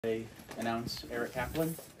I announce Eric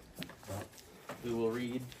Kaplan, who will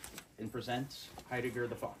read and present Heidegger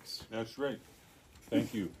the Fox. That's right.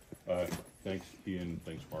 Thank you. Thanks, Ian.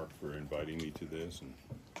 Thanks, Mark, for inviting me to this, and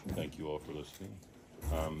thank you all for listening.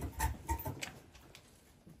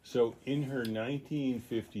 So in her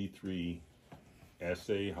 1953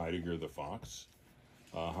 essay, Heidegger the Fox,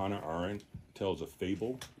 Hanna Arendt tells a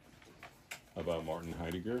fable about Martin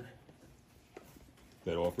Heidegger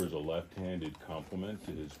that offers a left-handed compliment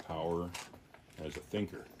to his power as a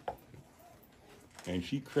thinker. And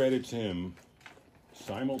she credits him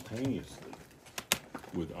simultaneously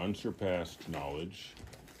with unsurpassed knowledge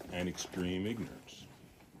and extreme ignorance.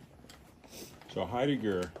 So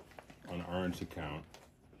Heidegger, on Arendt's account,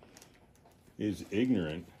 is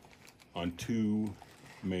ignorant on two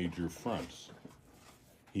major fronts.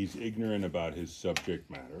 He's ignorant about his subject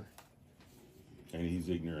matter, and he's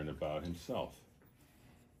ignorant about himself.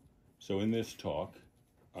 So in this talk,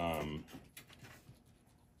 I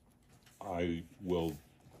will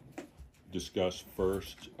discuss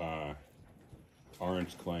first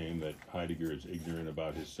Arendt's claim that Heidegger is ignorant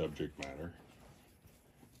about his subject matter,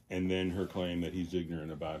 and then her claim that he's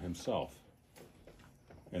ignorant about himself.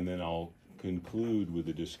 And then I'll conclude with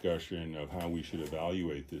a discussion of how we should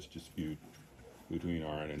evaluate this dispute between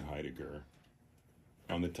Arendt and Heidegger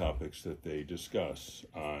on the topics that they discuss,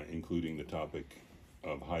 including the topic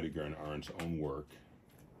of Heidegger and Arendt's own work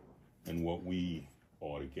and what we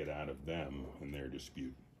ought to get out of them in their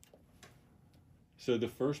dispute. So the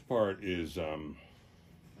first part is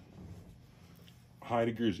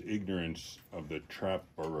Heidegger's ignorance of the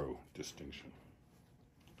trap-burrow distinction.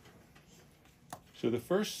 So the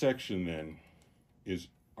first section then is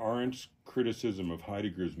Arendt's criticism of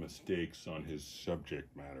Heidegger's mistakes on his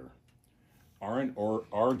subject matter. Arendt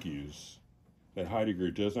argues that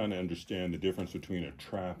Heidegger does not understand the difference between a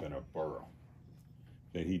trap and a burrow,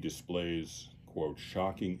 that he displays, quote,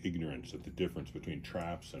 shocking ignorance of the difference between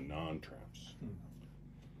traps and non-traps,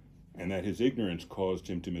 and that his ignorance caused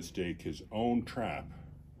him to mistake his own trap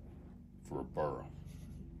for a burrow.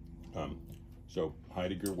 So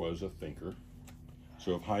Heidegger was a thinker.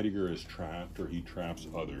 So if Heidegger is trapped or he traps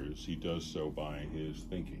others, he does so by his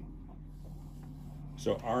thinking.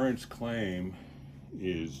 So Arendt's claim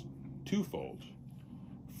is twofold.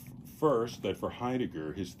 First, that for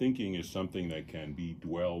Heidegger, his thinking is something that can be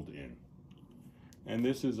dwelled in. And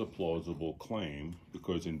this is a plausible claim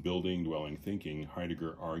because in building, dwelling, thinking,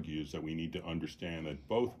 Heidegger argues that we need to understand that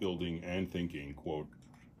both building and thinking, quote,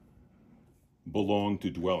 belong to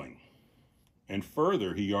dwelling. And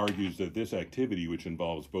further, he argues that this activity, which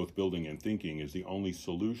involves both building and thinking, is the only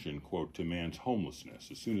solution, quote, to man's homelessness.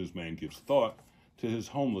 As soon as man gives thought to his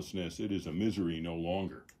homelessness, it is a misery no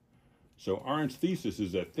longer. So Arendt's thesis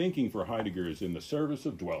is that thinking for Heidegger is in the service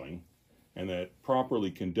of dwelling, and that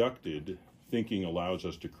properly conducted thinking allows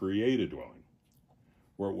us to create a dwelling.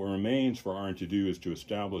 What remains for Arendt to do is to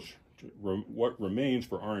establish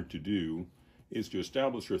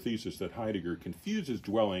her thesis that Heidegger confuses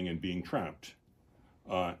dwelling and being trapped,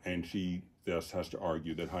 and she thus has to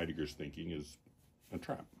argue that Heidegger's thinking is a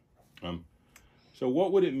trap. So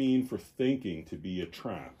what would it mean for thinking to be a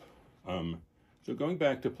trap? So going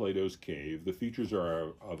back to Plato's cave, the features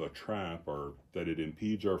of a trap are that it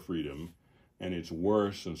impedes our freedom, and it's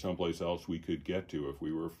worse than someplace else we could get to if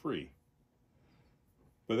we were free.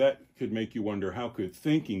 But that could make you wonder, how could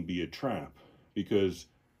thinking be a trap? Because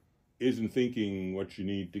isn't thinking what you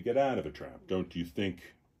need to get out of a trap? Don't you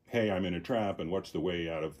think, hey, I'm in a trap, and what's the way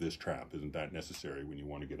out of this trap? Isn't that necessary when you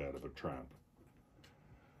want to get out of a trap?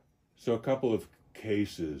 So a couple of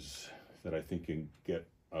cases that I think can get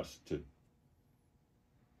us to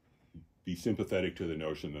be sympathetic to the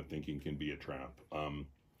notion that thinking can be a trap.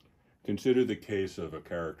 Consider the case of a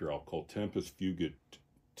character I'll call Tempus Fugit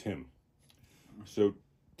Tim. So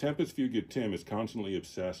Tempus Fugit Tim is constantly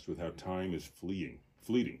obsessed with how time is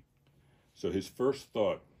fleeting. So his first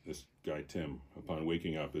thought, this guy Tim, upon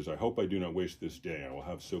waking up is, I hope I do not waste this day. I will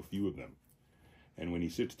have so few of them. And when he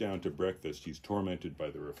sits down to breakfast, he's tormented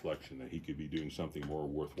by the reflection that he could be doing something more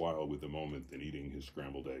worthwhile with the moment than eating his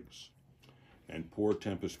scrambled eggs. And poor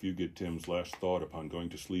Tempus Fugit Tim's last thought upon going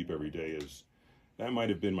to sleep every day is, that might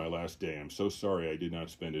have been my last day. I'm so sorry I did not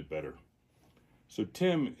spend it better. So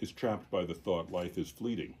Tim is trapped by the thought life is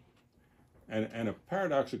fleeting. And a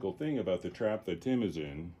paradoxical thing about the trap that Tim is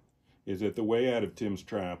in is that the way out of Tim's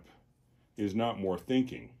trap is not more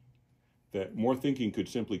thinking. That more thinking could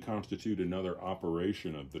simply constitute another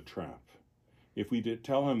operation of the trap. If we did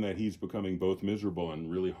tell him that he's becoming both miserable and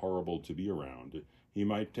really horrible to be around, he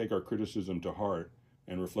might take our criticism to heart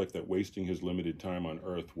and reflect that wasting his limited time on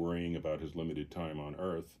earth, worrying about his limited time on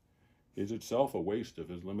earth, is itself a waste of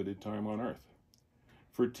his limited time on Earth.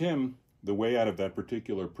 For Tim, the way out of that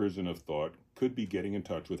particular prison of thought could be getting in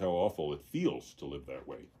touch with how awful it feels to live that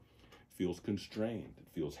way. It feels constrained, it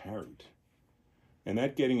feels harried. And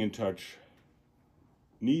that getting in touch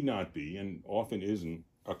need not be, and often isn't,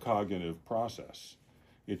 a cognitive process.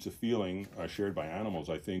 It's a feeling shared by animals,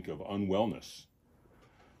 I think, of unwellness.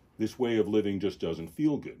 This way of living just doesn't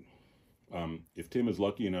feel good. If Tim is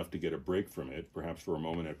lucky enough to get a break from it, perhaps for a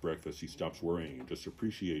moment at breakfast, he stops worrying and just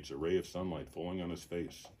appreciates a ray of sunlight falling on his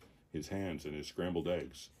face, his hands, and his scrambled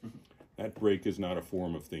eggs. That break is not a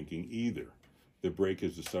form of thinking either. The break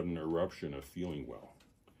is a sudden eruption of feeling well.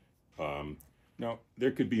 Now,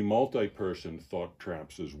 there could be multi-person thought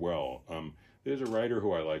traps as well. There's a writer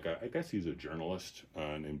who I like, I guess he's a journalist,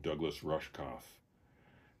 named Douglas Rushkoff.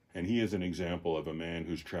 And he is an example of a man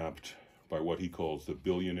who's trapped by what he calls the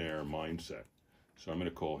billionaire mindset. So I'm going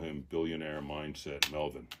to call him billionaire mindset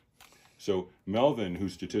Melvin. So Melvin, who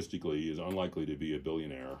statistically is unlikely to be a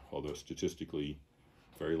billionaire, although statistically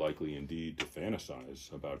very likely indeed to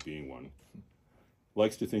fantasize about being one,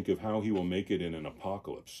 likes to think of how he will make it in an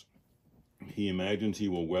apocalypse. He imagines he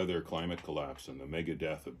will weather climate collapse and the mega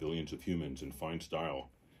death of billions of humans in fine style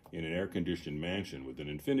in an air-conditioned mansion with an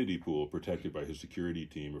infinity pool protected by his security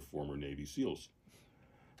team of former Navy SEALs.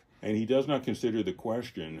 And he does not consider the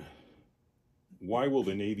question, why will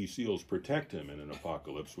the Navy SEALs protect him in an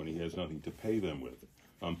apocalypse when he has nothing to pay them with?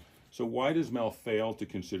 So why does Mel fail to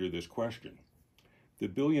consider this question? The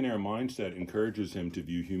billionaire mindset encourages him to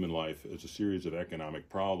view human life as a series of economic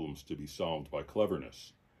problems to be solved by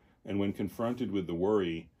cleverness. And when confronted with the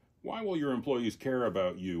worry, why will your employees care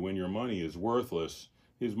about you when your money is worthless,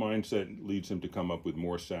 his mindset leads him to come up with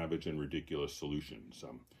more savage and ridiculous solutions.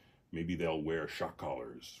 Maybe they'll wear shock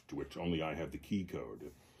collars, to which only I have the key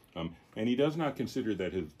code. And he does not consider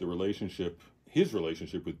that his relationship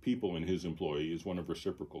with people and his employee is one of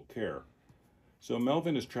reciprocal care. So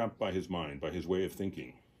Melvin is trapped by his mind, by his way of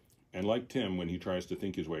thinking. And like Tim, when he tries to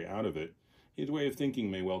think his way out of it, his way of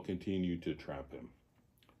thinking may well continue to trap him.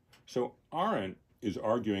 So Arendt is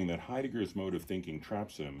arguing that Heidegger's mode of thinking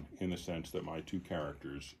traps him in the sense that my two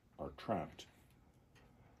characters are trapped.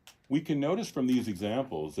 We can notice from these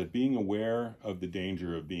examples that being aware of the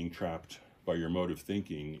danger of being trapped by your mode of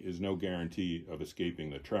thinking is no guarantee of escaping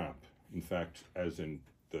the trap. In fact, as in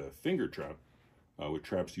the finger trap, which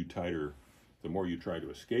traps you tighter the more you try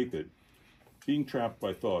to escape it, being trapped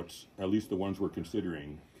by thoughts, at least the ones we're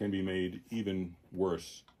considering, can be made even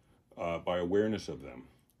worse by awareness of them.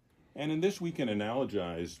 And in this, we can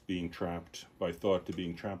analogize being trapped by thought to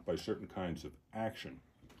being trapped by certain kinds of action.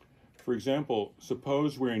 For example,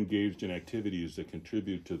 suppose we're engaged in activities that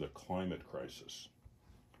contribute to the climate crisis.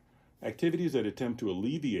 Activities that attempt to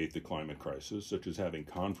alleviate the climate crisis, such as having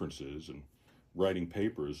conferences and writing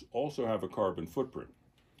papers, also have a carbon footprint.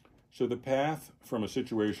 So the path from a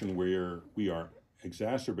situation where we are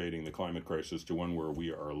exacerbating the climate crisis to one where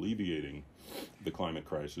we are alleviating the climate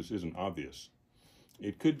crisis isn't obvious.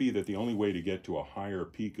 It could be that the only way to get to a higher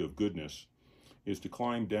peak of goodness is to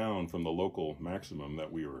climb down from the local maximum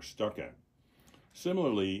that we are stuck at.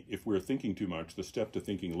 Similarly, if we're thinking too much, the step to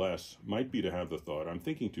thinking less might be to have the thought, I'm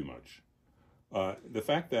thinking too much. The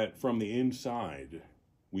fact that from the inside,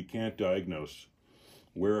 we can't diagnose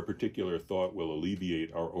where a particular thought will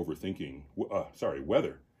alleviate our overthinking,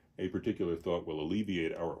 whether a particular thought will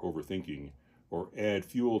alleviate our overthinking or add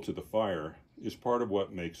fuel to the fire is part of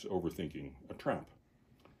what makes overthinking a trap.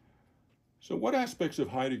 So what aspects of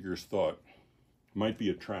Heidegger's thought might be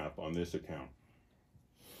a trap on this account?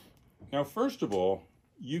 Now, first of all,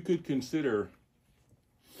 you could consider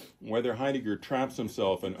whether Heidegger traps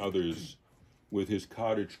himself and others with his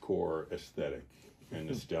cottagecore aesthetic and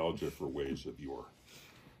nostalgia for ways of yore.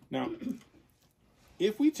 Now,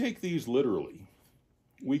 if we take these literally,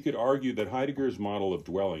 we could argue that Heidegger's model of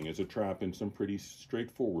dwelling is a trap in some pretty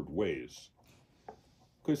straightforward ways,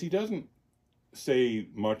 because he doesn't say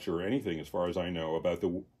much or anything, as far as I know, about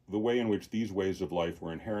the way in which these ways of life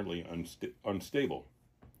were inherently unstable.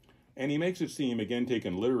 And he makes it seem, again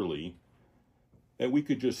taken literally, that we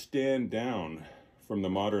could just stand down from the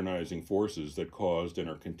modernizing forces that caused and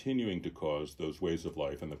are continuing to cause those ways of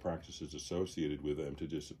life and the practices associated with them to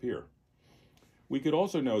disappear. We could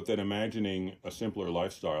also note that imagining a simpler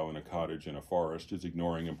lifestyle in a cottage in a forest is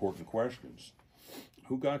ignoring important questions.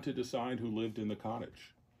 Who got to decide who lived in the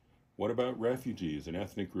cottage? What about refugees and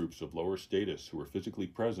ethnic groups of lower status who were physically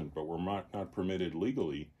present but were not permitted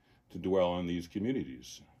legally to dwell in these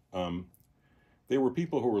communities? There were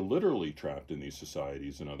people who were literally trapped in these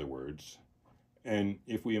societies, in other words. And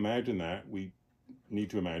if we imagine that, we need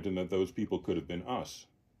to imagine that those people could have been us.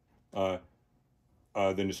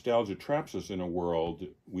 the nostalgia traps us in a world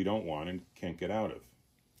we don't want and can't get out of.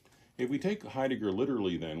 If we take Heidegger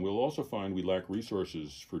literally, then, we'll also find we lack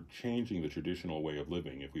resources for changing the traditional way of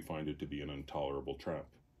living if we find it to be an intolerable trap.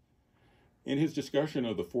 In his discussion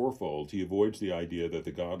of the fourfold, he avoids the idea that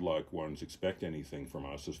the godlike ones expect anything from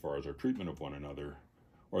us as far as our treatment of one another,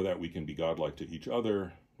 or that we can be godlike to each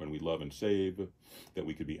other when we love and save, that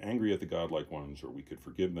we could be angry at the godlike ones, or we could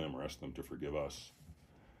forgive them or ask them to forgive us.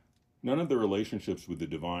 None of the relationships with the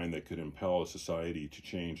divine that could impel a society to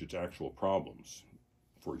change its actual problems,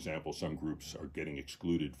 for example, some groups are getting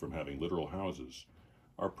excluded from having literal houses,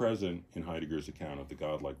 are present in Heidegger's account of the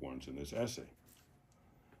godlike ones in this essay.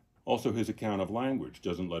 Also, his account of language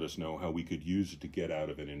doesn't let us know how we could use it to get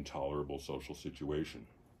out of an intolerable social situation.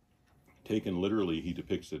 Taken literally, he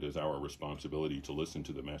depicts it as our responsibility to listen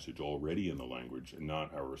to the message already in the language and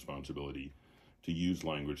not our responsibility to use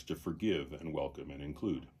language to forgive and welcome and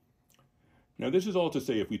include. Now, this is all to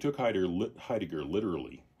say if we took Heidegger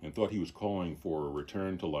literally and thought he was calling for a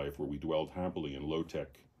return to life where we dwelled happily in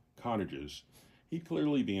low-tech cottages, he'd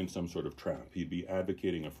clearly be in some sort of trap. He'd be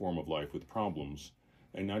advocating a form of life with problems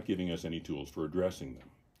and not giving us any tools for addressing them.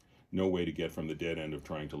 No way to get from the dead end of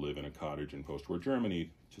trying to live in a cottage in post-war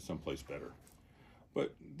Germany to someplace better.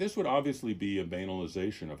 But this would obviously be a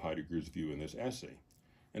banalization of Heidegger's view in this essay,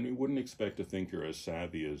 and we wouldn't expect a thinker as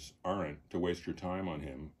savvy as Arendt to waste your time on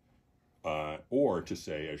him, or to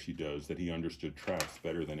say, as she does, that he understood traps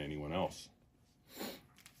better than anyone else.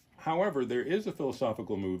 However, there is a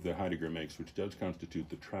philosophical move that Heidegger makes which does constitute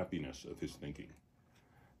the trappiness of his thinking.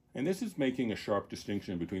 And this is making a sharp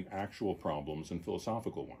distinction between actual problems and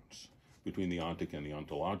philosophical ones, between the ontic and the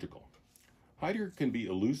ontological. Heidegger can be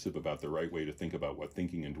elusive about the right way to think about what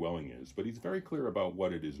thinking and dwelling is, but he's very clear about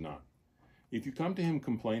what it is not. If you come to him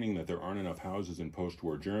complaining that there aren't enough houses in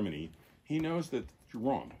post-war Germany, he knows that you're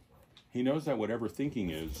wrong. He knows that whatever thinking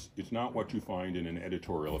is, it's not what you find in an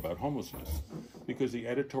editorial about homelessness, because the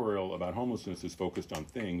editorial about homelessness is focused on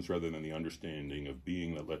things rather than the understanding of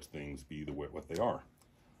being that lets things be what they are.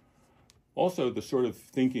 Also, the sort of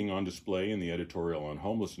thinking on display in the editorial on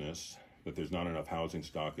homelessness, that there's not enough housing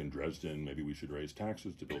stock in Dresden, maybe we should raise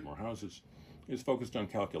taxes to build more houses, is focused on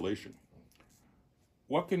calculation.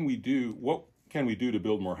 What can we do to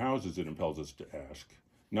build more houses, it impels us to ask,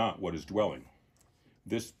 not what is dwelling.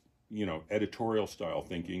 This editorial style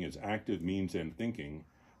thinking is active means-end thinking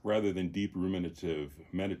rather than deep ruminative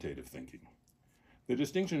meditative thinking. The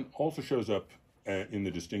distinction also shows up in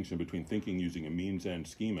the distinction between thinking using a means-end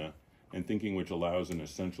schema and thinking which allows an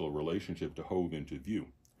essential relationship to hove into view.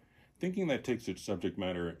 Thinking that takes its subject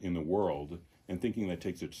matter in the world and thinking that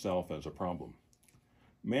takes itself as a problem.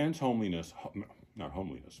 Man's homelessness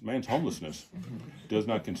does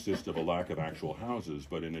not consist of a lack of actual houses,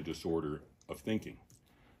 but in a disorder of thinking.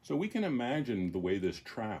 So we can imagine the way this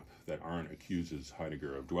trap that Arendt accuses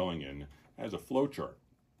Heidegger of dwelling in as a flowchart.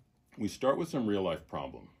 We start with some real-life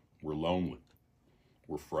problem. We're lonely.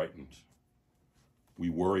 We're frightened. We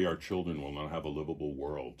worry our children will not have a livable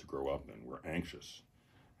world to grow up in. We're anxious.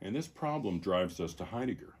 And this problem drives us to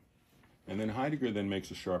Heidegger. And then Heidegger then makes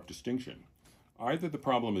a sharp distinction. Either the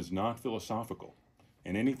problem is not philosophical,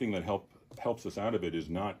 and anything that helps us out of it is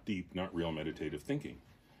not deep, not real meditative thinking.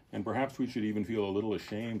 And perhaps we should even feel a little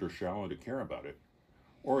ashamed or shallow to care about it.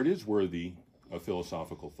 Or it is worthy of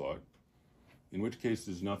philosophical thought, in which case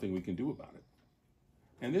there's nothing we can do about it.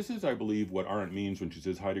 And this is, I believe, what Arendt means when she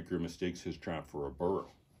says Heidegger mistakes his trap for a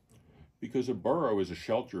burrow. Because a burrow is a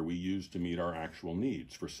shelter we use to meet our actual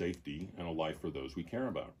needs for safety and a life for those we care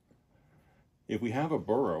about. If we have a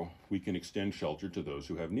burrow, we can extend shelter to those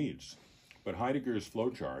who have needs. But Heidegger's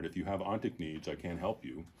flowchart, if you have ontic needs, I can't help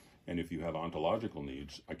you, and if you have ontological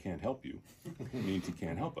needs, I can't help you, means he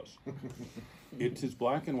can't help us. It's his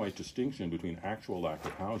black and white distinction between actual lack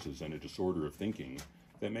of houses and a disorder of thinking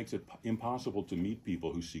that makes it impossible to meet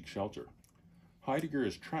people who seek shelter. Heidegger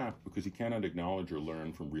is trapped because he cannot acknowledge or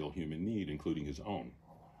learn from real human need, including his own.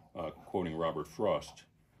 Quoting Robert Frost,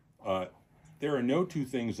 there are no two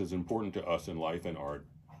things as important to us in life and art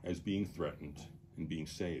as being threatened and being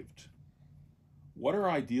saved. What are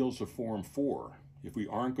ideals of form for if we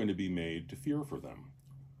aren't going to be made to fear for them?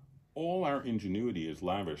 All our ingenuity is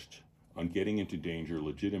lavished on getting into danger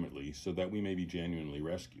legitimately so that we may be genuinely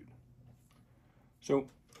rescued. So,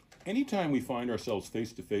 anytime we find ourselves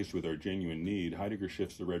face to face with our genuine need, Heidegger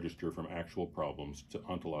shifts the register from actual problems to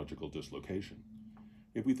ontological dislocation.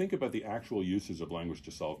 If we think about the actual uses of language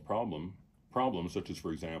to solve problems, such as,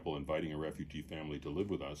 for example, inviting a refugee family to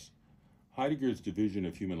live with us, Heidegger's division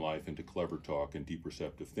of human life into clever talk and deep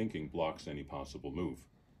receptive thinking blocks any possible move.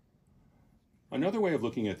 Another way of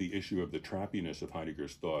looking at the issue of the trappiness of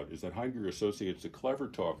Heidegger's thought is that Heidegger associates the clever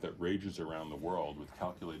talk that rages around the world with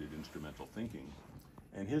calculated instrumental thinking,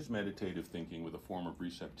 and his meditative thinking with a form of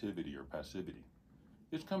receptivity or passivity.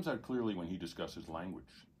 This comes out clearly when he discusses language.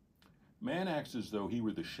 Man acts as though he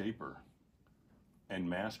were the shaper and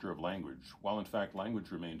master of language, while in fact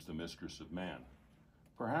language remains the mistress of man.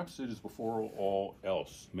 Perhaps it is before all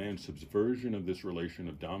else man's subversion of this relation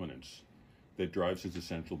of dominance that drives his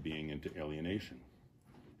essential being into alienation.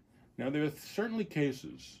 Now, there are certainly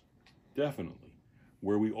cases, definitely,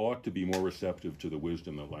 where we ought to be more receptive to the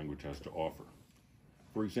wisdom that language has to offer.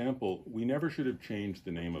 For example, we never should have changed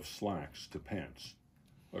the name of slacks to pants,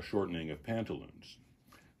 a shortening of pantaloons,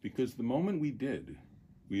 because the moment we did,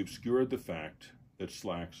 we obscured the fact that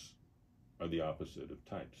slacks are the opposite of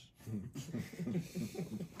tights.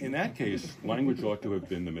 In that case, language ought to have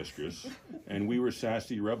been the mistress, and we were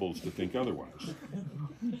sassy rebels to think otherwise.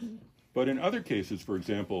 But in other cases, for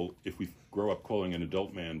example, if we grow up calling an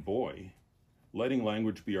adult man boy, letting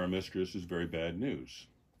language be our mistress is very bad news.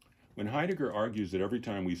 When Heidegger argues that every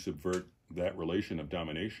time we subvert that relation of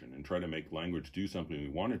domination and try to make language do something we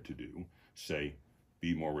want it to do, say,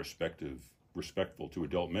 be more respectful to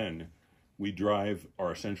adult men, we drive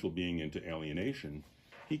our essential being into alienation,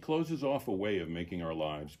 he closes off a way of making our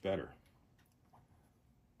lives better.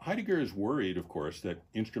 Heidegger is worried, of course, that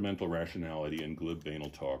instrumental rationality and glib banal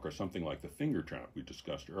talk are something like the finger trap we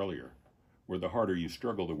discussed earlier, where the harder you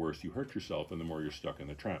struggle, the worse you hurt yourself and the more you're stuck in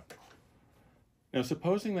the trap. Now,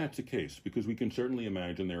 supposing that's the case, because we can certainly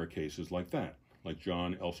imagine there are cases like that, like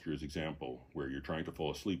John Elster's example, where you're trying to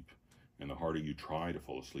fall asleep, and the harder you try to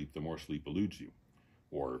fall asleep, the more sleep eludes you.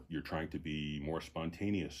 Or you're trying to be more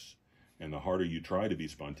spontaneous, and the harder you try to be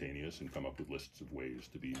spontaneous and come up with lists of ways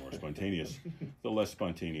to be more spontaneous, the less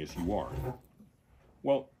spontaneous you are.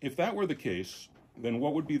 Well, if that were the case, then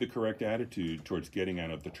what would be the correct attitude towards getting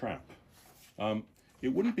out of the trap?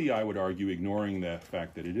 It wouldn't be, I would argue, ignoring the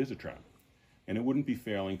fact that it is a trap. And it wouldn't be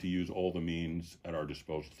failing to use all the means at our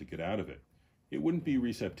disposal to get out of it. It wouldn't be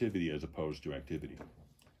receptivity as opposed to activity.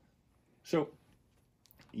 So,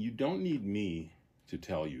 you don't need me to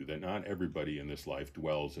tell you that not everybody in this life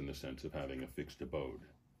dwells in the sense of having a fixed abode.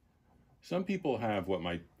 Some people have what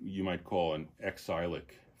you might call an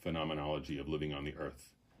exilic phenomenology of living on the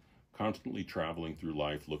earth, constantly traveling through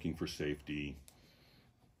life looking for safety,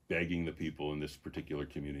 begging the people in this particular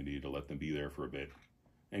community to let them be there for a bit,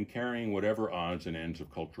 and carrying whatever odds and ends of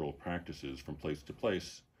cultural practices from place to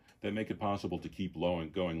place that make it possible to keep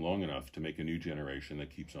going long enough to make a new generation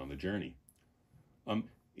that keeps on the journey.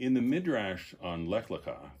 In the Midrash on Lech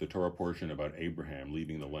Lecha, the Torah portion about Abraham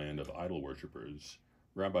leaving the land of idol worshippers,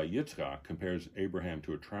 Rabbi Yitzchak compares Abraham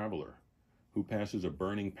to a traveler who passes a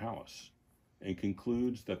burning palace and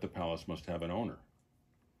concludes that the palace must have an owner.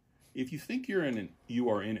 If you think you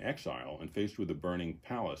are in exile and faced with a burning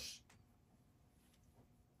palace,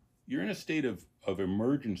 you're in a state of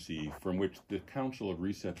emergency from which the counsel of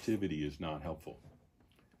receptivity is not helpful.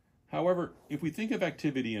 However, if we think of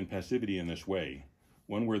activity and passivity in this way,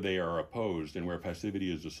 one where they are opposed and where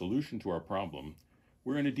passivity is a solution to our problem,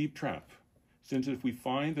 we're in a deep trap. Since if we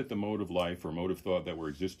find that the mode of life or mode of thought that we're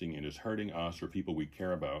existing in is hurting us or people we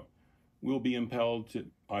care about, we'll be impelled to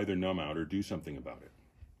either numb out or do something about it.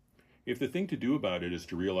 If the thing to do about it is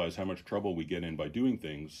to realize how much trouble we get in by doing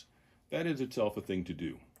things, that is itself a thing to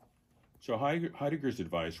do. So Heidegger's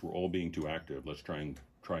advice, we're all being too active, let's try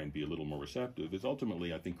and be a little more receptive, is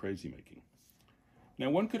ultimately, I think, crazy-making. Now,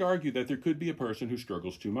 one could argue that there could be a person who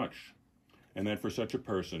struggles too much, and that for such a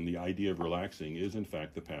person, the idea of relaxing is, in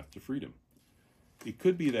fact, the path to freedom. It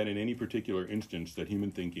could be that in any particular instance that human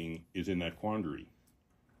thinking is in that quandary.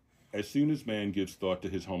 As soon as man gives thought to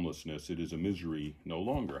his homelessness, it is a misery no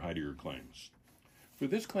longer, Heidegger claims. For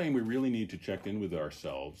this claim, we really need to check in with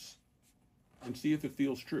ourselves and see if it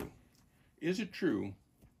feels true. Is it true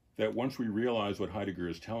that once we realize what Heidegger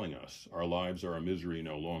is telling us, our lives are a misery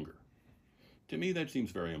no longer? To me, that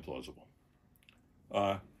seems very implausible.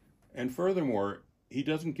 And furthermore, he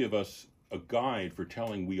doesn't give us a guide for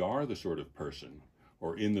telling we are the sort of person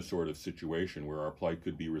or in the sort of situation where our plight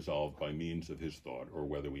could be resolved by means of his thought or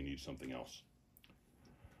whether we need something else.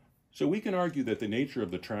 So we can argue that the nature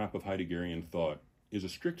of the trap of Heideggerian thought is a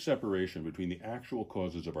strict separation between the actual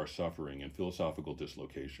causes of our suffering and philosophical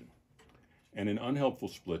dislocation, and an unhelpful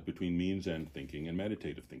split between means-end thinking and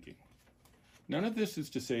meditative thinking. None of this is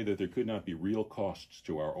to say that there could not be real costs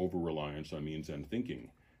to our over-reliance on means-end thinking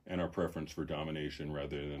and our preference for domination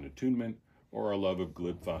rather than attunement, or our love of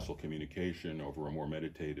glib facile communication over a more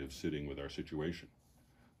meditative sitting with our situation.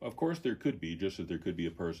 Of course there could be, just as there could be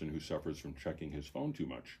a person who suffers from checking his phone too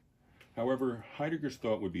much. However, Heidegger's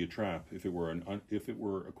thought would be a trap if it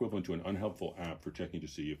were equivalent to an unhelpful app for checking to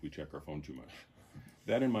see if we check our phone too much.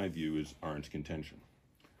 That, in my view, is Arendt's contention.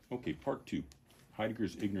 Okay, part 2,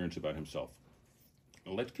 Heidegger's ignorance about himself.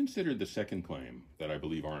 Let's consider the second claim that I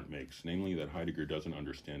believe Arendt makes, namely that Heidegger doesn't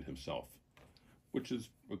understand himself, which is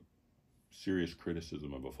a serious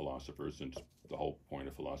criticism of a philosopher, since the whole point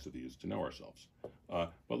of philosophy is to know ourselves.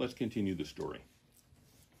 But let's continue the story.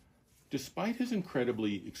 Despite his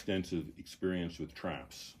incredibly extensive experience with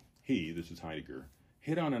traps, he, this is Heidegger,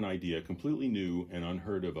 hit on an idea completely new and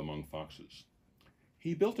unheard of among foxes.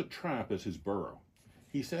 He built a trap as his burrow.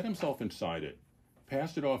 He set himself inside it,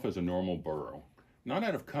 passed it off as a normal burrow, not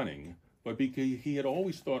out of cunning, but because he had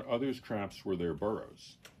always thought others' traps were their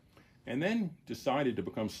burrows, and then decided to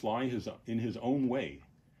become sly in his own way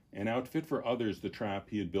and outfit for others the trap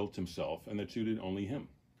he had built himself and that suited only him.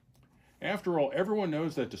 After all, everyone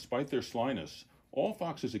knows that despite their slyness, all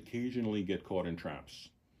foxes occasionally get caught in traps.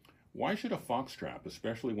 Why should a fox trap,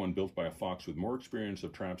 especially one built by a fox with more experience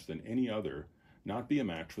of traps than any other, not be a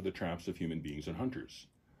match for the traps of human beings and hunters?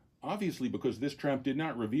 Obviously, because this trap did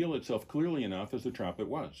not reveal itself clearly enough as the trap it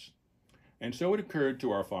was. And so it occurred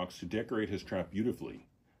to our fox to decorate his trap beautifully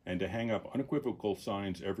and to hang up unequivocal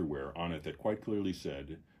signs everywhere on it that quite clearly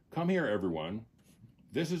said, "Come here, everyone.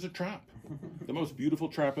 This is a trap, the most beautiful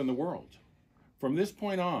trap in the world." From this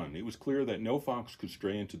point on, it was clear that no fox could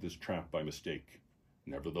stray into this trap by mistake.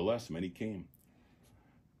 Nevertheless, many came.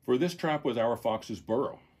 For this trap was our fox's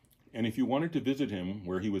burrow, and if you wanted to visit him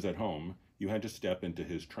where he was at home, you had to step into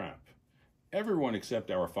his trap. Everyone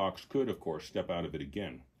except our fox could, of course, step out of it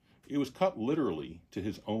again. It was cut literally to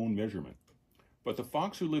his own measurement. But the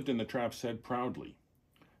fox who lived in the trap said proudly,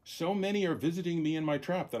 "So many are visiting me in my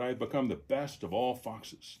trap that I have become the best of all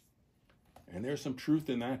foxes." And there's some truth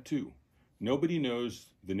in that, too. Nobody knows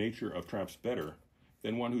the nature of traps better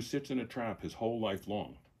than one who sits in a trap his whole life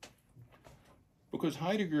long. Because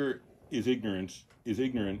Heidegger is ignorant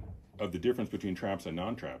of the difference between traps and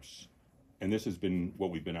non-traps, and this has been what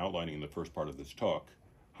we've been outlining in the first part of this talk,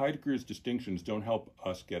 Heidegger's distinctions don't help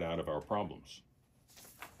us get out of our problems.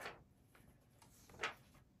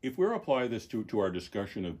 If we apply this to our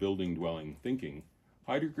discussion of building, dwelling, thinking,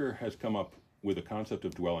 Heidegger has come up with a concept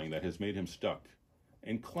of dwelling that has made him stuck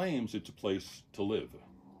and claims it's a place to live.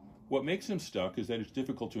 What makes him stuck is that it's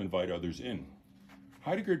difficult to invite others in.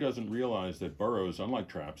 Heidegger doesn't realize that burrows, unlike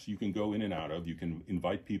traps, you can go in and out of, you can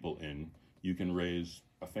invite people in, you can raise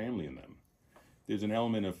a family in them. There's an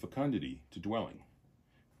element of fecundity to dwelling.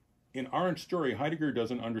 In Arendt's story, Heidegger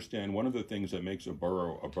doesn't understand one of the things that makes a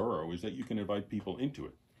burrow is that you can invite people into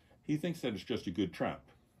it. He thinks that it's just a good trap.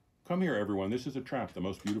 Come here, everyone, this is a trap, the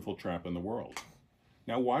most beautiful trap in the world.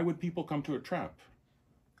 Now, why would people come to a trap?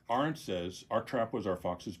 Arendt says, our trap was our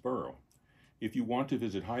fox's burrow. If you want to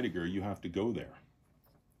visit Heidegger, you have to go there.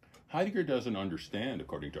 Heidegger doesn't understand,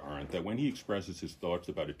 according to Arendt, that when he expresses his thoughts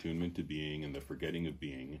about attunement to being and the forgetting of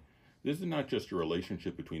being, this is not just a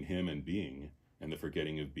relationship between him and being and the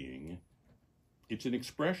forgetting of being. It's an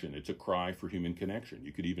expression, it's a cry for human connection.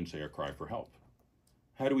 You could even say a cry for help.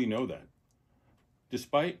 How do we know that?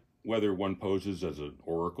 Despite whether one poses as an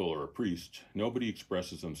oracle or a priest, nobody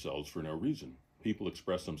expresses themselves for no reason. People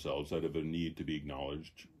express themselves out of a need to be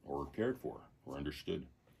acknowledged or cared for or understood.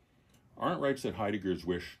 Arendt writes that Heidegger's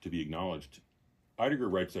wish to be acknowledged. Heidegger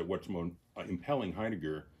writes that what's impelling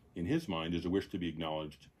Heidegger in his mind is a wish to be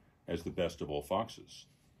acknowledged as the best of all foxes.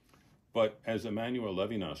 But as Emmanuel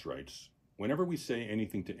Levinas writes, whenever we say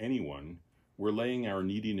anything to anyone, we're laying our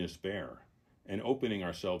neediness bare and opening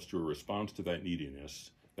ourselves to a response to that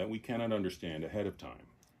neediness that we cannot understand ahead of time.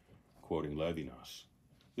 Quoting Levinas,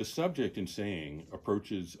 the subject in saying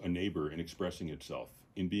approaches a neighbor in expressing itself,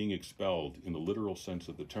 in being expelled in the literal sense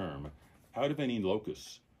of the term, out of any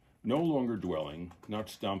locus, no longer dwelling, not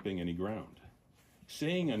stomping any ground.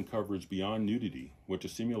 Saying uncovers beyond nudity what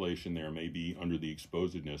dissimulation there may be under the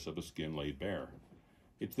exposedness of a skin laid bare.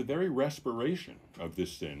 It's the very respiration of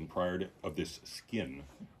this skin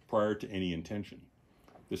prior to any intention.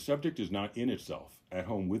 The subject is not in itself, at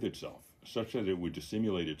home with itself, such that it would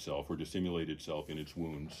dissimulate itself or dissimulate itself in its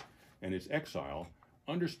wounds, and its exile,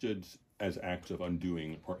 understood as acts of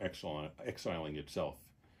undoing or exiling itself.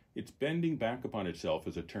 It's bending back upon itself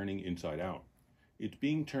as a turning inside out. It's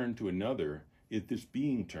being turned to another, is this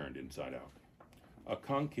being turned inside out. A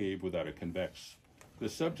concave without a convex. The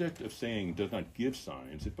subject of saying does not give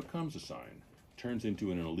signs, it becomes a sign, turns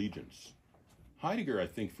into an allegiance. Heidegger, I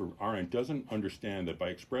think, for Arendt, doesn't understand that by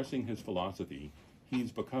expressing his philosophy,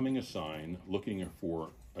 he's becoming a sign looking for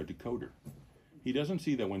a decoder. He doesn't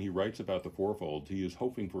see that when he writes about the fourfold, he is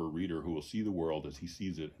hoping for a reader who will see the world as he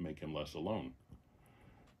sees it and make him less alone.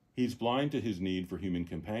 He's blind to his need for human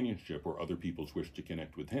companionship or other people's wish to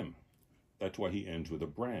connect with him. That's why he ends with a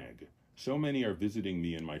brag. So many are visiting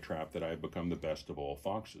me in my trap that I have become the best of all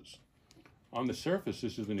foxes. On the surface,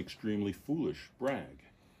 this is an extremely foolish brag.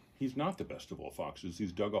 He's not the best of all foxes.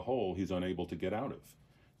 He's dug a hole he's unable to get out of.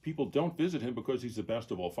 People don't visit him because he's the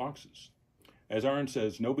best of all foxes. As Arendt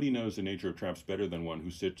says, nobody knows the nature of traps better than one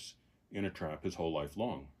who sits in a trap his whole life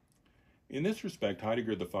long. In this respect,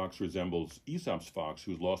 Heidegger the fox resembles Aesop's fox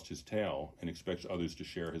who's lost his tail and expects others to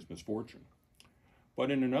share his misfortune.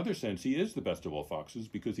 But in another sense, he is the best of all foxes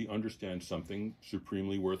because he understands something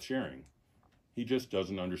supremely worth sharing. He just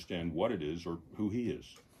doesn't understand what it is or who he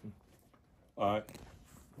is.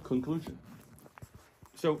 Conclusion.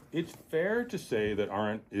 So it's fair to say that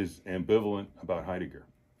Arendt is ambivalent about Heidegger.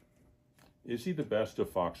 Is he the best of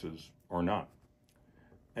foxes or not?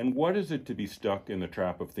 And what is it to be stuck in the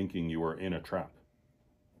trap of thinking you are in a trap?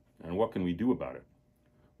 And what can we do about it?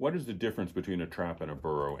 What is the difference between a trap and a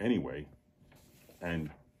burrow anyway? And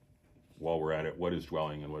while we're at it, what is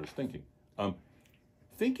dwelling and what is thinking?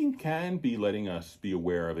 Thinking can be letting us be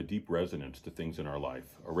aware of a deep resonance to things in our life,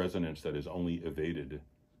 a resonance that is only evaded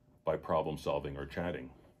by problem solving or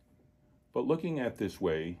chatting. But looking at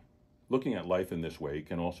life in this way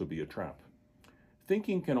can also be a trap.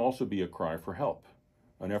 Thinking can also be a cry for help,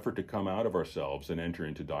 an effort to come out of ourselves and enter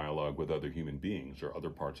into dialogue with other human beings or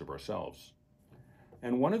other parts of ourselves.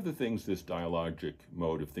 And one of the things this dialogic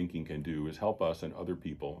mode of thinking can do is help us and other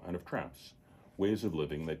people out of traps, ways of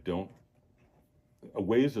living that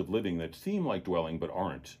seem like dwelling but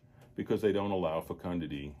aren't, because they don't allow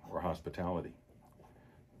fecundity or hospitality.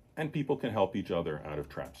 And people can help each other out of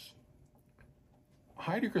traps.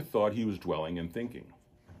 Heidegger thought he was dwelling and thinking.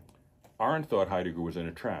 Arendt thought Heidegger was in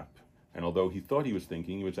a trap, and although he thought he was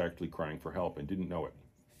thinking, he was actually crying for help and didn't know it.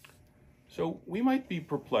 So we might be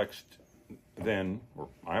perplexed then, or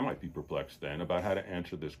I might be perplexed then, about how to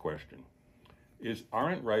answer this question. Is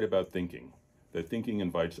Arendt right about thinking, that thinking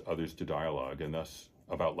invites others to dialogue, and thus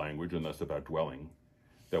about language, and thus about dwelling,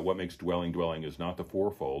 that what makes dwelling dwelling is not the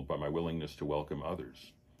fourfold, but my willingness to welcome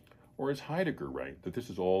others? Or is Heidegger right, that this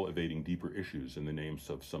is all evading deeper issues in the names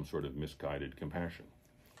of some sort of misguided compassion?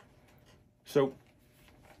 So,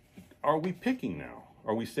 are we picking now?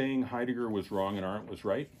 Are we saying Heidegger was wrong and Arendt was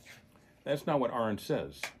right? That's not what Arendt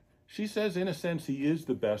says. She says, in a sense, he is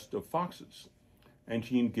the best of foxes, and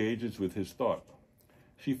she engages with his thought.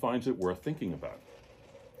 She finds it worth thinking about.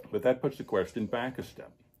 But that puts the question back a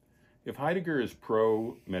step. If Heidegger is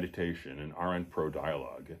pro-meditation and Arendt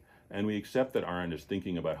pro-dialogue, and we accept that Arendt is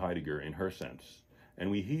thinking about Heidegger in her sense, and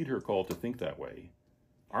we heed her call to think that way,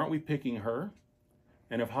 aren't we picking her?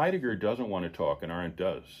 And if Heidegger doesn't want to talk and Arendt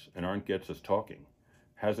does, and Arendt gets us talking,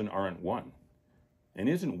 hasn't Arendt won? And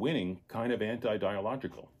isn't winning kind of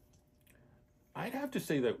anti-dialogical? I'd have to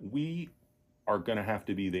say that we are going to have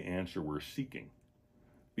to be the answer we're seeking.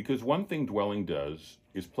 Because one thing dwelling does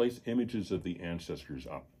is place images of the ancestors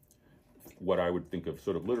up. What I would think of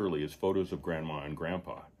sort of literally as photos of grandma and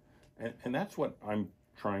grandpa. And that's what I'm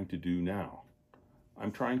trying to do now.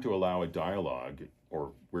 I'm trying to allow a dialogue,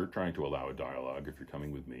 or we're trying to allow a dialogue, if you're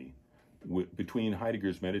coming with me, between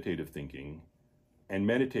Heidegger's meditative thinking and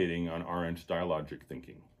meditating on Arendt's dialogic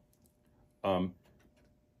thinking.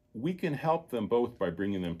 We can help them both by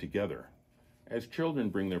bringing them together, as children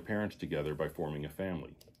bring their parents together by forming a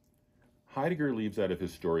family. Heidegger leaves out of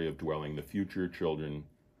his story of dwelling the future children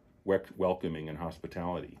welcoming and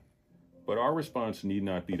hospitality. But our response need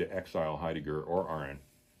not be to exile Heidegger or Arendt.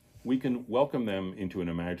 We can welcome them into an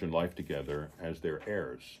imagined life together as their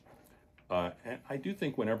heirs. And I do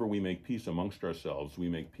think whenever we make peace amongst ourselves, we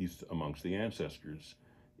make peace amongst the ancestors,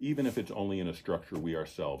 even if it's only in a structure we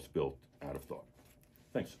ourselves built out of thought.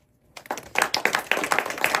 Thanks.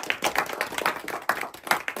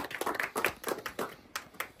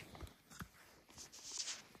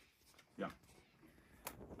 Yeah.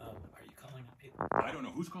 Are you calling on people? I don't know.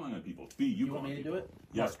 Who's calling on people? B, you You want me to do it?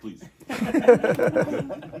 Yes, please.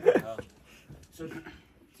 So,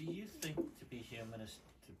 do you think to be human is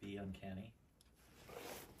to be uncanny?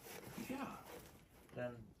 Yeah.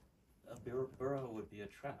 Then a burrow would be a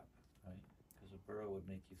trap, right? Because a burrow would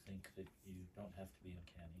make you think that you don't have to be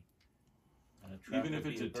uncanny. And a trap Even if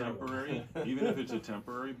would it's be a burrow. temporary, even if it's a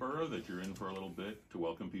temporary burrow that you're in for a little bit to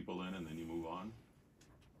welcome people in and then you move on.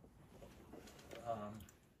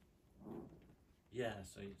 Yeah,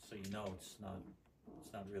 so you know it's not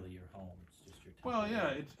really your home. It's just your Well,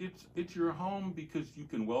 temporary. yeah, it's your home because you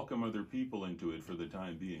can welcome other people into it for the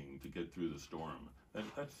time being to get through the storm.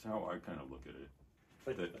 That's how I kind of look at it.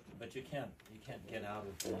 But you can't get out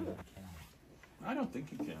of being uncanny. I don't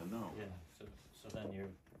think you can. No. Yeah. So then you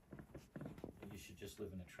should just live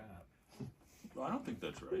in a trap. Well, I don't think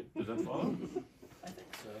that's right. Does that follow? I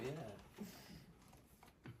think so, yeah.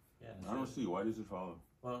 Yeah. I don't see. Why does it follow?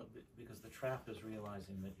 Well, because the trap is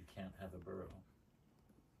realizing that you can't have a burrow.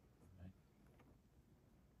 Right?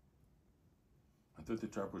 I thought the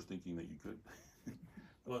trap was thinking that you could.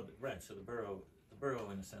 Well, right. So the burrow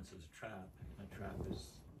in a sense is a trap, and a trap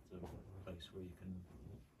is the place where you can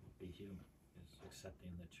be human. Is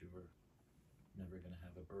accepting that you were never going to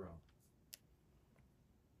have a burrow.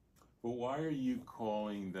 Well, why are you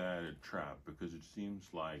calling that a trap? Because it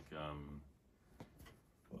seems like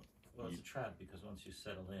Well, it's a trap because once you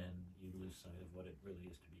settle in, you lose sight of what it really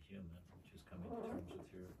is to be human, which is coming to terms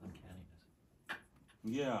with your uncanniness.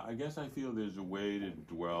 yeah, I guess I feel there's a way to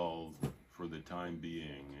dwell for the time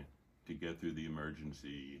being to get through the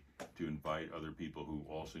emergency, to invite other people who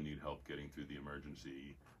also need help getting through the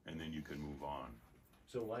emergency, and then you can move on.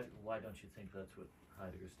 So why don't you think that's what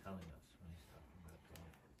Heidegger's telling us when he's talking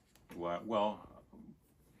about that? Well,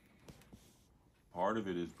 part of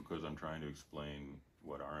it is because I'm trying to explain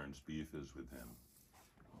what Arendt's beef is with him,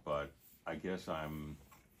 but I guess I'm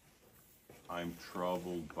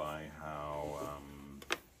troubled by how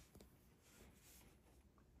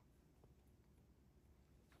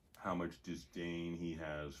much disdain he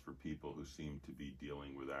has for people who seem to be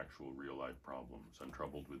dealing with actual real life problems. I'm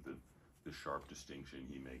troubled with the sharp distinction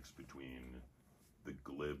he makes between the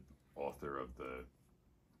glib author of the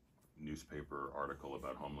newspaper article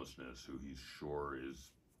about homelessness, who he's sure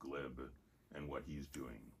is glib, and what he's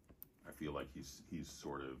doing. I feel like he's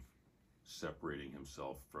sort of separating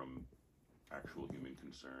himself from actual human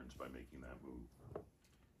concerns by making that move.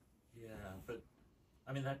 Yeah, but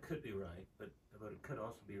I mean that could be right, but it could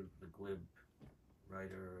also be the glib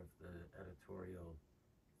writer of the editorial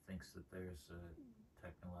thinks that there's a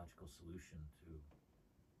technological solution to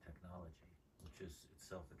technology, which is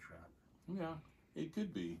itself a trap. Yeah, it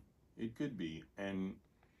could be. It could be, and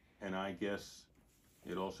I guess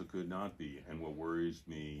it also could not be. And what worries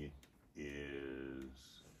me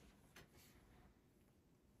is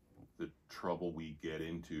the trouble we get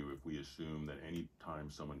into if we assume that any time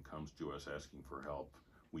someone comes to us asking for help,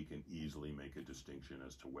 we can easily make a distinction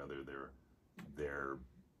as to whether they're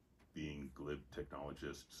being glib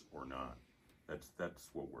technologists or not. That's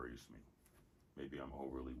what worries me. Maybe I'm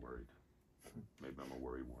overly worried. Maybe I'm a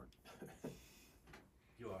worrywart.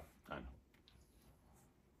 You are. I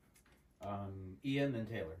know. Ian and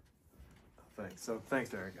Taylor. Thanks. So thanks,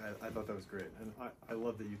 Derek. I thought that was great, and I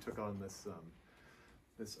love that you took on this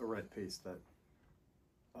this Arendt piece that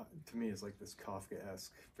to me is like this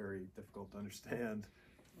Kafka-esque, very difficult to understand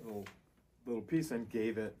little piece, and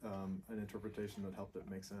gave it an interpretation that helped it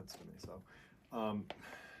make sense to me. So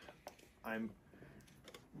I'm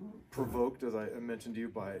provoked, as I mentioned to you,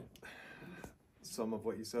 by some of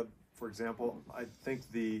what you said. For example, I think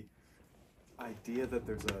the idea that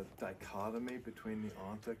there's a dichotomy between the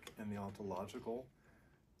ontic and the ontological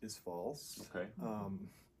is false. Okay.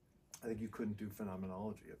 I think you couldn't do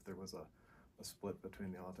phenomenology if there was a split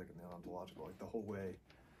between the ontic and the ontological. Like the whole way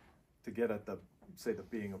to get at the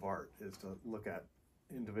being of art is to look at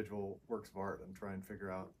individual works of art and try and figure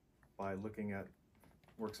out, by looking at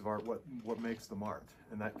works of art, what makes them art.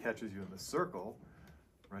 And that catches you in the circle,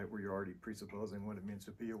 right, where you're already presupposing what it means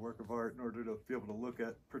to be a work of art in order to be able to look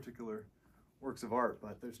at particular works of art.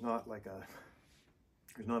 But there's not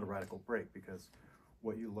a radical break, because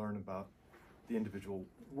what you learn about the individual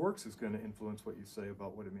works is going to influence what you say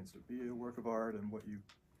about what it means to be a work of art, and what you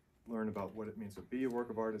learn about what it means to be a work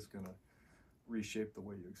of art is going to reshape the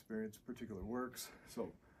way you experience particular works.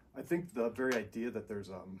 So I think the very idea that there's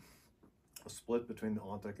a split between the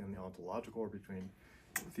ontic and the ontological, or between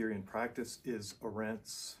theory and practice, is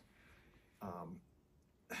Arendt's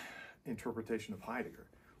interpretation of Heidegger,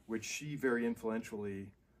 which she very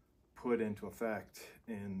influentially put into effect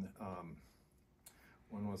in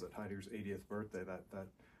when was it, Heidegger's 80th birthday, that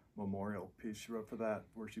memorial piece she wrote for that,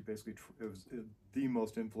 where she basically, it was the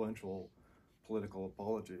most influential political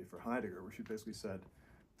apology for Heidegger, where she basically said,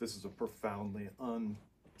 this is a profoundly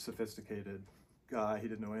unsophisticated guy. He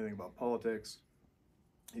didn't know anything about politics.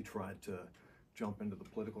 He tried to jump into the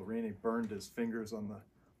political arena. He burned his fingers on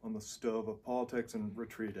the stove of politics and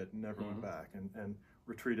retreated and never went back, and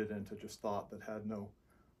retreated into just thought that had no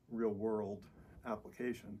real world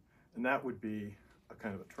application. And that would be a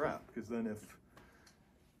kind of a trap, because then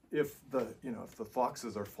if the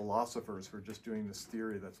foxes are philosophers who are just doing this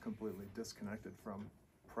theory that's completely disconnected from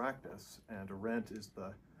practice, and Arendt is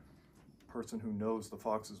the person who knows the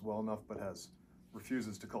foxes well enough but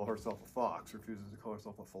refuses to call herself a fox, refuses to call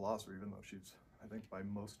herself a philosopher, even though she's, I think by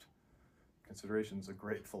most considerations, a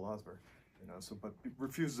great philosopher, So but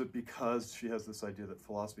refuses it because she has this idea that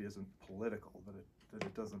philosophy isn't political, that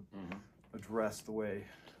it doesn't address the way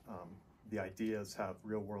the ideas have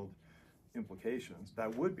real world implications.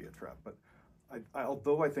 That would be a trap. But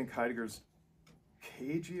although I think Heidegger's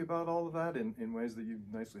cagey about all of that in ways that you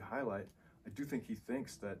nicely highlight, I do think he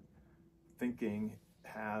thinks that thinking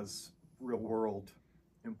has real world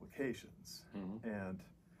implications. And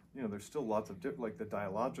there's still lots of like the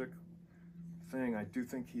dialogic thing. I do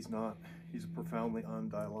think he's a profoundly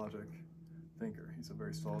undialogic thinker. He's a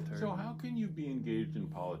very solitary. So how can you be engaged in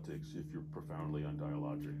politics if you're profoundly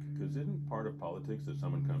undialogic? Because isn't part of politics that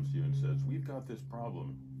someone comes to you and says, we've got this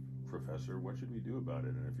problem, professor, what should we do about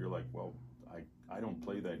it? And if you're like, well, I don't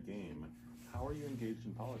play that game, how are you engaged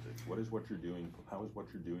in politics? What is what you're doing? How is what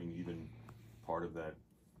you're doing even part of that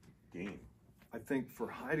game? I think for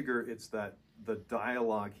Heidegger, it's that the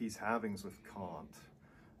dialogue he's having is with Kant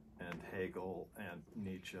and Hegel and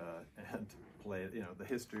Nietzsche and the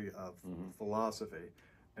history of philosophy,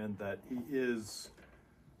 and that he is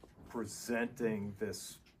presenting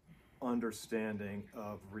this understanding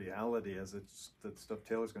of reality as it's that stuff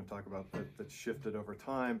Taylor's going to talk about that shifted over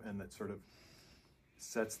time and that sort of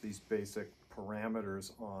sets these basic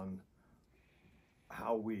parameters on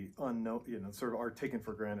how we sort of are taken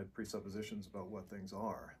for granted presuppositions about what things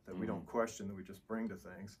are, that we don't question, that we just bring to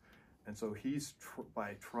things. And so he's,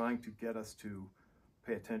 by trying to get us to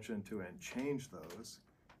pay attention to and change those,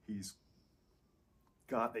 he's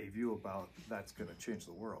got a view about that's going to change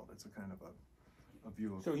the world. It's a kind of a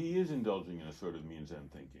view of... So he is indulging in a sort of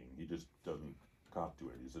means-end thinking. He just doesn't cop to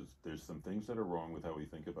it. He says there's some things that are wrong with how we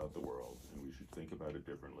think about the world, and we should think about it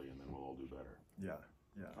differently, and then we'll all do better.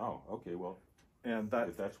 Yeah. Oh, okay, well, and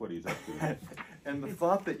if that's what he's up to. And the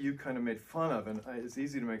thought that you kind of made fun of, and it's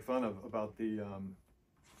easy to make fun of, about the...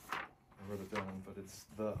 I wrote it down, but it's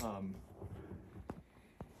the...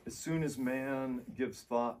 as soon as man gives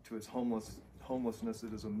thought to his homelessness,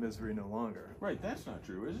 it is a misery no longer. Right, that's not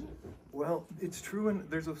true, is it? Well, it's true, and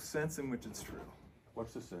there's a sense in which it's true.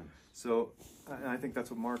 What's the sense? So, and I think that's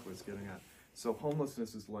what Mark was getting at. So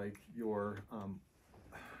homelessness is like your,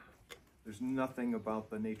 there's nothing about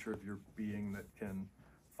the nature of your being that can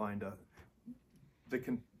that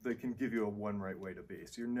can give you a one right way to be.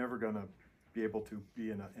 So you're never going to be able to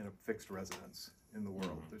be in a fixed residence in the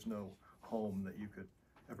world. There's no home that you could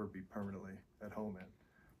ever be permanently at home in,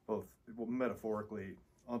 both metaphorically,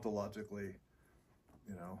 ontologically,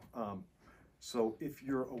 So if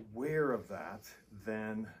you're aware of that,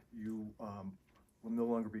 then you will no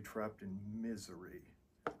longer be trapped in misery.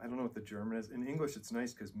 I don't know what the German is. In English, it's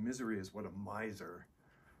nice because misery is what a miser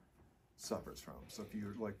suffers from. So if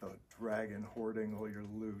you're like the dragon hoarding all your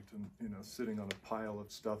loot and sitting on a pile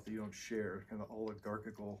of stuff that you don't share, kind of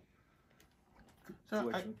oligarchical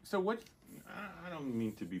collection. I don't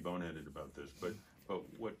mean to be boneheaded about this, but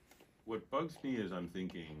what bugs me is I'm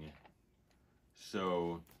thinking,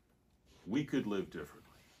 so we could live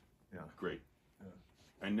differently. Yeah. Great.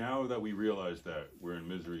 Yeah. And now that we realize that we're in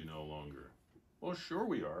misery no longer, well, sure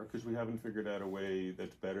we are, because we haven't figured out a way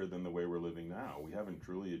that's better than the way we're living now. We haven't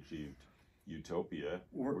truly achieved utopia.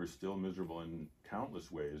 We're still miserable in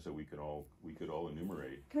countless ways that we could all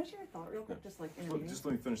enumerate. Can I share a thought real quick? Just like intervening? Just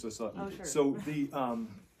let me finish this up. Oh, sure. So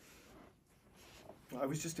I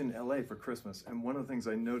was just in LA for Christmas, and one of the things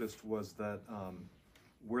I noticed was that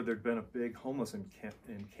where there'd been a big homeless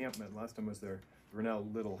encampment last time I was there were now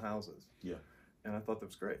little houses. Yeah. And I thought that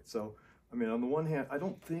was great. So, I mean, on the one hand, I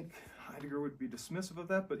don't think Heidegger would be dismissive of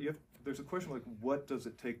that, but there's a question like, what does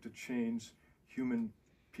it take to change human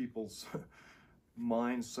people's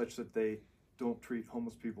minds such that they don't treat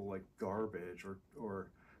homeless people like garbage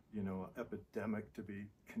or epidemic to be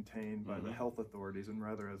contained by the health authorities, and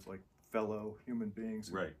rather as like fellow human beings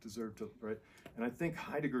who deserve to, right? And I think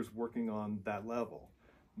Heidegger's working on that level,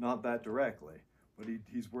 not that directly, but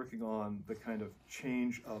he's working on the kind of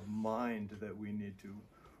change of mind that we need to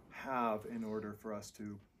have in order for us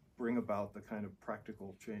to bring about the kind of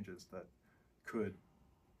practical changes that could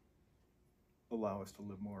allow us to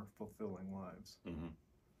live more fulfilling lives. Mm-hmm.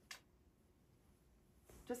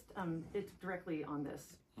 Just it's directly on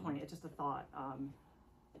this point. It's just a thought.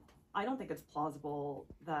 I don't think it's plausible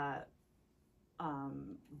that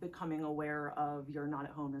becoming aware of your not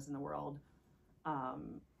at homeness in the world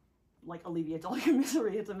like alleviates all your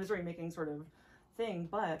misery. It's a misery-making sort of thing,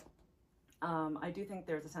 but I do think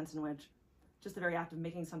there's a sense in which just the very act of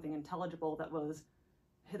making something intelligible that was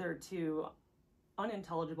hitherto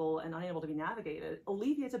unintelligible and unable to be navigated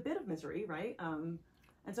alleviates a bit of misery, right? And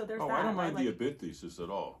so there's that. I don't mind the a bit thesis at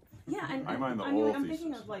all. Yeah, and I mind the I mean, whole I'm thesis.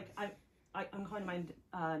 thinking of like I'm calling to mind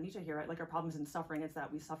Nietzsche here, right? Like our problem isn't suffering; it's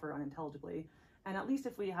that we suffer unintelligibly. And at least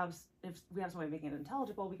if we have some way of making it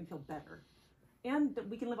intelligible, we can feel better. And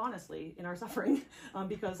we can live honestly in our suffering,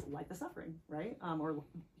 because life is suffering, right? Or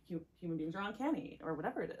human beings are uncanny, or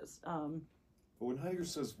whatever it is. But when Heidegger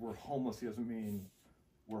says we're homeless, he doesn't mean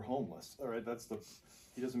we're homeless. All right,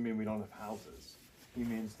 he doesn't mean we don't have houses. He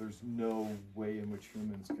means there's no way in which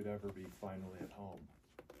humans could ever be finally at home.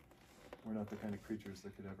 We're not the kind of creatures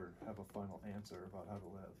that could ever have a final answer about how to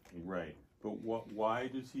live. Right. But why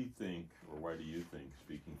does he think, or why do you think,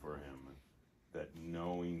 speaking for him, that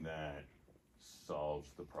knowing that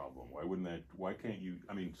solves the problem? Why can't you,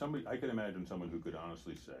 I can imagine someone who could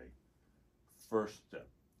honestly say, first step,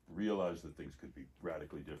 realize that things could be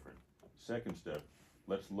radically different. Second step,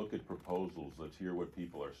 let's look at proposals, let's hear what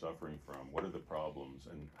people are suffering from, what are the problems,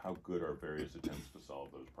 and how good are various attempts to solve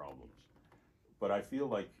those problems. But I feel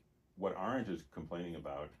like what Arendt is complaining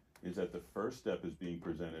about is that the first step is being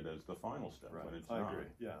presented as the final step, right. when it's I not. agree.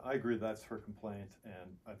 Yeah, I agree that's her complaint,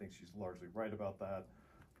 and I think she's largely right about that.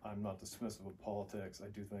 I'm not dismissive of politics. I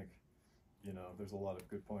do think, there's a lot of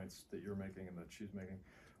good points that you're making and that she's making.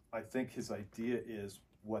 I think his idea is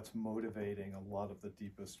what's motivating a lot of the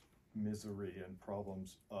deepest misery and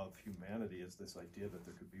problems of humanity is this idea that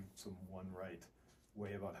there could be some one right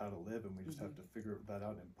way about how to live, and we just have to figure that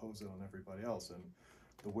out and impose it on everybody else. And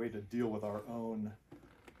the way to deal with our own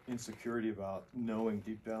insecurity about knowing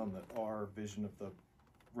deep down that our vision of the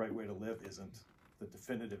right way to live isn't the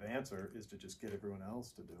definitive answer is to just get everyone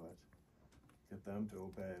else to do it, get them to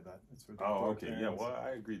obey that. It's okay, yeah. Well,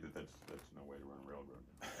 I agree that that's no way to run a railroad.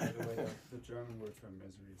 By the way, the German word for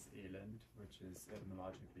misery is Elend, which is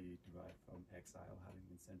etymologically derived from exile, having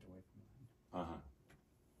been sent away from land.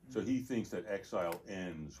 So he thinks that exile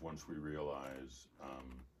ends once we realize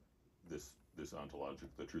this ontological,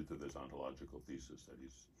 the truth of this ontological thesis that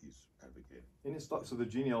he's advocating. In his thought, so the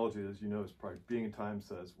genealogy, as you know, is probably Being in Time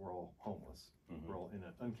says we're all homeless. We're all in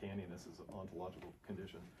an uncanniness is an ontological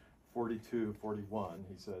condition. 42, 41,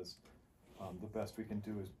 he says the best we can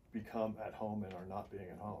do is become at home in our not being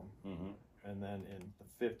at home. And then in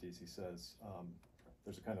the 50s, he says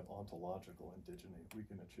there's a kind of ontological indigeny we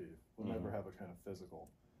can achieve. We'll never have a kind of physical,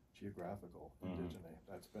 geographical indigeny.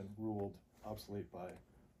 That's been ruled obsolete by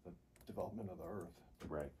the development of the earth.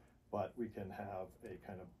 Right. But we can have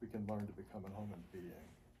we can learn to become a human being.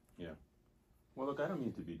 Yeah. Well, look, I don't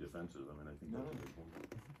mean to be defensive. I think that's a good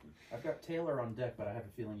point. I've got Taylor on deck, but I have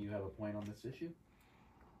a feeling you have a point on this issue.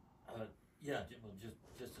 Yeah, well,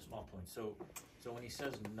 just a small point. So when he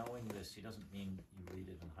says knowing this, he doesn't mean you read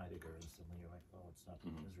it in Heidegger and suddenly you're like, oh, it's not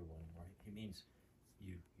miserable anymore. He means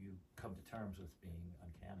you come to terms with being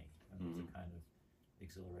uncanny, and there's a kind of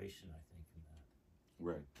exhilaration, I think, in that.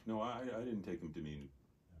 Right. No, I didn't take him to mean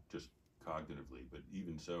just cognitively, but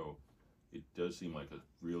even so, it does seem like a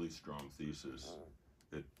really strong thesis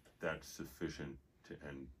that that's sufficient to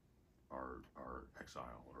end our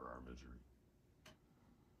exile or our misery.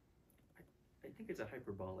 I think it's a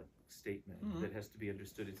hyperbolic statement that has to be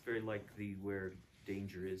understood. It's very like where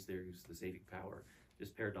danger is, there's the saving power.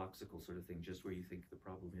 Just paradoxical sort of thing, just where you think the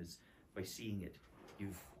problem is by seeing it,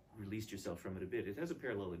 you've released yourself from it a bit. It has a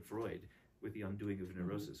parallel in Freud with the undoing of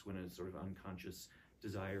neurosis, when a sort of unconscious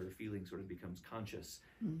desire or feeling sort of becomes conscious.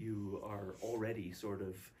 You are already sort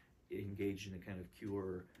of engaged in a kind of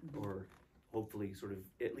cure, or hopefully sort of,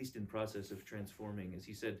 at least in process of transforming. As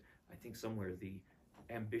he said, I think somewhere, the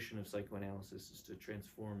ambition of psychoanalysis is to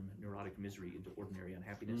transform neurotic misery into ordinary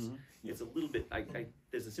unhappiness. It's a little bit,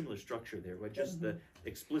 there's a similar structure there, but just the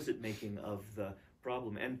explicit making of the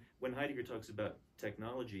problem. And when Heidegger talks about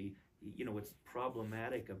technology, what's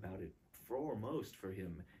problematic about it foremost for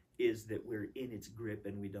him is that we're in its grip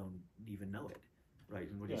and we don't even know it, right?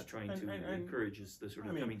 And what he's trying to encourage is the sort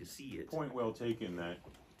of coming to see it. Point well taken, that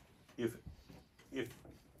if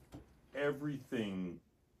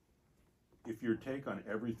your take on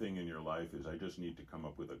everything in your life is I just need to come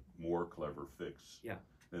up with a more clever fix,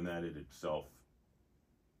 then that in itself,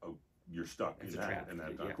 you're stuck in that, trap. And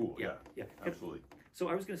that's not cool. Yeah, absolutely. So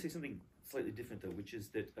I was going to say something slightly different, though, which is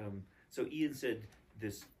that, so Ian said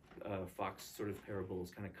this Fox sort of parable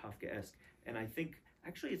is kind of Kafkaesque, and I think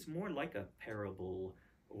actually it's more like a parable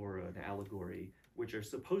or an allegory, which are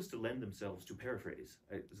supposed to lend themselves to paraphrase,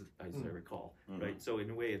 as I recall, right? So in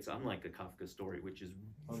a way, it's unlike a Kafka story, which is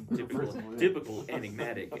typical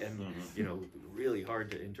enigmatic and really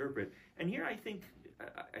hard to interpret. And here, I think,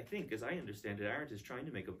 as I understand it, Arendt is trying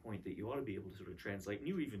to make a point that you ought to be able to sort of translate, and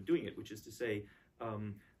you were even doing it, which is to say,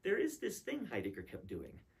 there is this thing Heidegger kept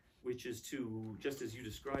doing, which is to, just as you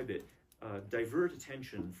describe it, divert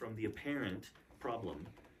attention from the apparent problem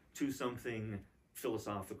to something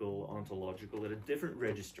philosophical, ontological, at a different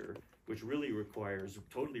register, which really requires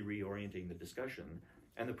totally reorienting the discussion.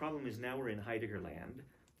 And the problem is now we're in Heidegger land,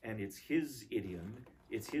 and it's his idiom,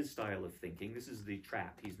 it's his style of thinking. This is the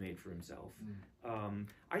trap he's made for himself.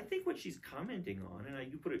 I think what she's commenting on,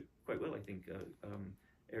 and you put it quite well, I think,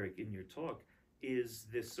 Eric, in your talk, is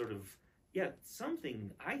this sort of,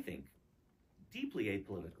 something, I think, deeply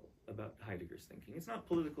apolitical about Heidegger's thinking. It's not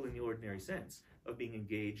political in the ordinary sense of being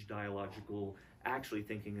engaged, dialogical, actually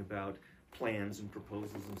thinking about plans and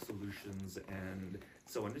proposals and solutions and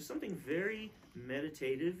so on. There's something very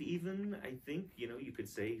meditative, even, I think, you could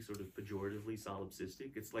say sort of pejoratively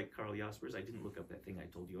solipsistic. It's like Karl Jaspers. I didn't look up that thing I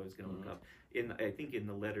told you I was going to look up. I think in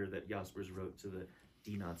the letter that Jaspers wrote to the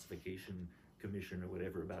Denazification Commission or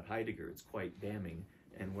whatever about Heidegger, it's quite damning.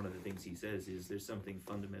 And one of the things he says is there's something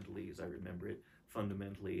fundamentally, as I remember it,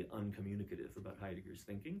 fundamentally uncommunicative about Heidegger's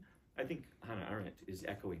thinking. I think Hanna Arendt is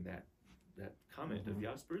echoing that comment of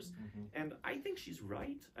Jaspers, and I think she's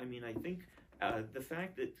right. I mean, I think the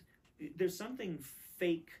fact that there's something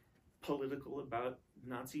fake political about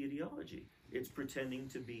Nazi ideology. It's pretending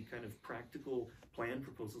to be kind of practical plan,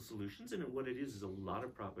 proposal, solutions, and what it is a lot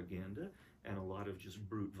of propaganda and a lot of just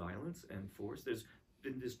brute violence and force. There's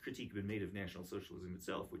been this critique been made of National Socialism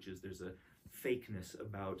itself, which is there's a fakeness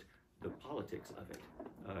about the politics of it.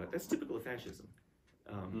 That's typical of fascism.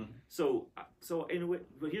 So in a way,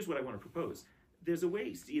 but here's what I want to propose. There's a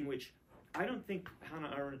way in which I don't think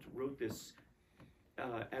Hannah Arendt wrote this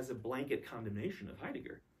as a blanket condemnation of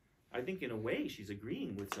Heidegger. I think in a way she's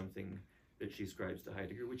agreeing with something that she ascribes to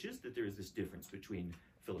Heidegger, which is that there is this difference between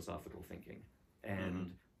philosophical thinking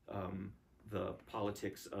and the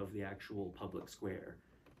politics of the actual public square.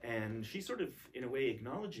 And she's sort of, in a way,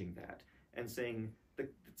 acknowledging that and saying the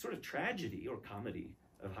sort of tragedy or comedy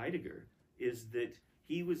of Heidegger is that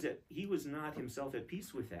he was not himself at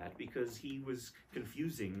peace with that because he was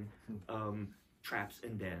confusing traps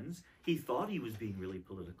and dens. He thought he was being really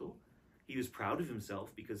political. He was proud of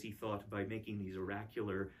himself because he thought by making these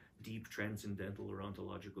oracular, deep, transcendental or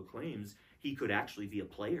ontological claims, he could actually be a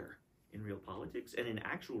player in real politics. And in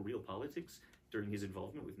actual real politics, during his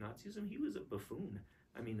involvement with Nazism, he was a buffoon.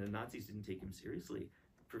 I mean, the Nazis didn't take him seriously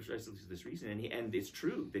precisely for this reason. And it's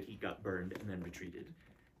true that he got burned and then retreated.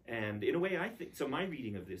 And in a way, I think, so my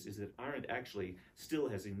reading of this is that Arendt actually still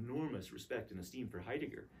has enormous respect and esteem for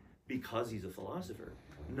Heidegger because he's a philosopher,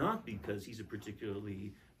 not because he's a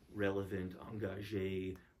particularly relevant,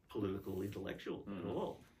 engagé, political intellectual at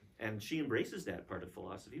all. And she embraces that part of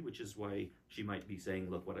philosophy, which is why she might be saying,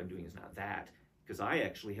 look, what I'm doing is not that, because I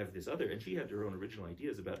actually have this other, and she had her own original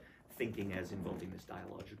ideas about thinking as involving this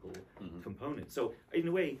dialogical component. So in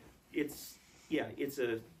a way, it's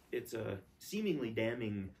a seemingly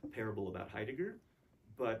damning parable about Heidegger,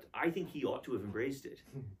 but I think he ought to have embraced it.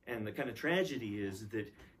 And the kind of tragedy is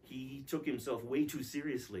that he took himself way too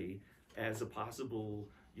seriously as a possible,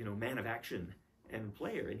 man of action and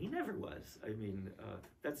player, and he never was. I mean,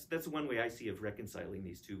 that's one way I see of reconciling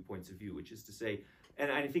these two points of view, which is to say,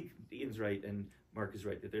 and I think Ian's right and Mark is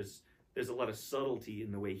right, that there's a lot of subtlety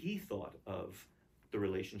in the way he thought of the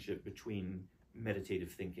relationship between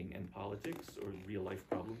meditative thinking and politics, or real life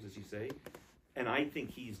problems, as you say. And I think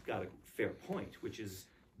he's got a fair point, which is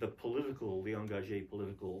the engagé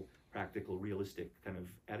political, practical, realistic kind of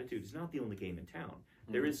attitude is not the only game in town.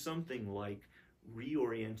 There is something like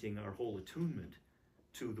reorienting our whole attunement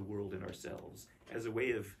to the world and ourselves as a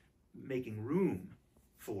way of making room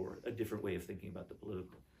for a different way of thinking about the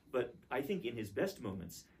political. But I think in his best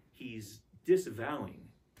moments, he's disavowing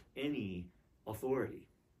any authority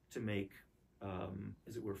to make,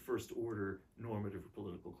 as it were, first-order normative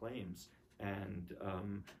political claims and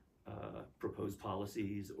propose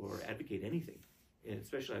policies or advocate anything. And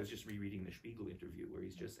especially, I was just rereading the Spiegel interview where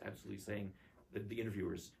he's just absolutely saying that the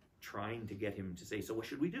interviewer's trying to get him to say, so what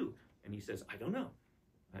should we do? And he says, I don't know.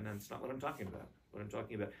 And that's not what I'm talking about.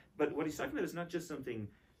 But what he's talking about is not just something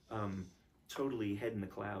totally head in the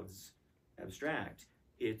clouds abstract.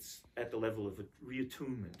 It's at the level of a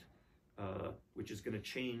reattunement, which is going to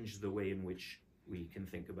change the way in which we can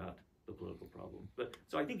think about the political problem. But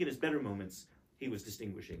so I think in his better moments, he was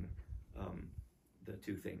distinguishing the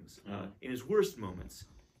two things. In his worst moments,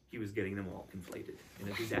 he was getting them all conflated in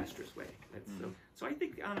a disastrous way. So I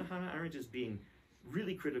think Hannah Arendt is being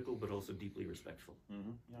really critical, but also deeply respectful. Yeah,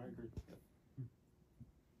 I agree.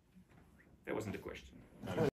 That wasn't a question.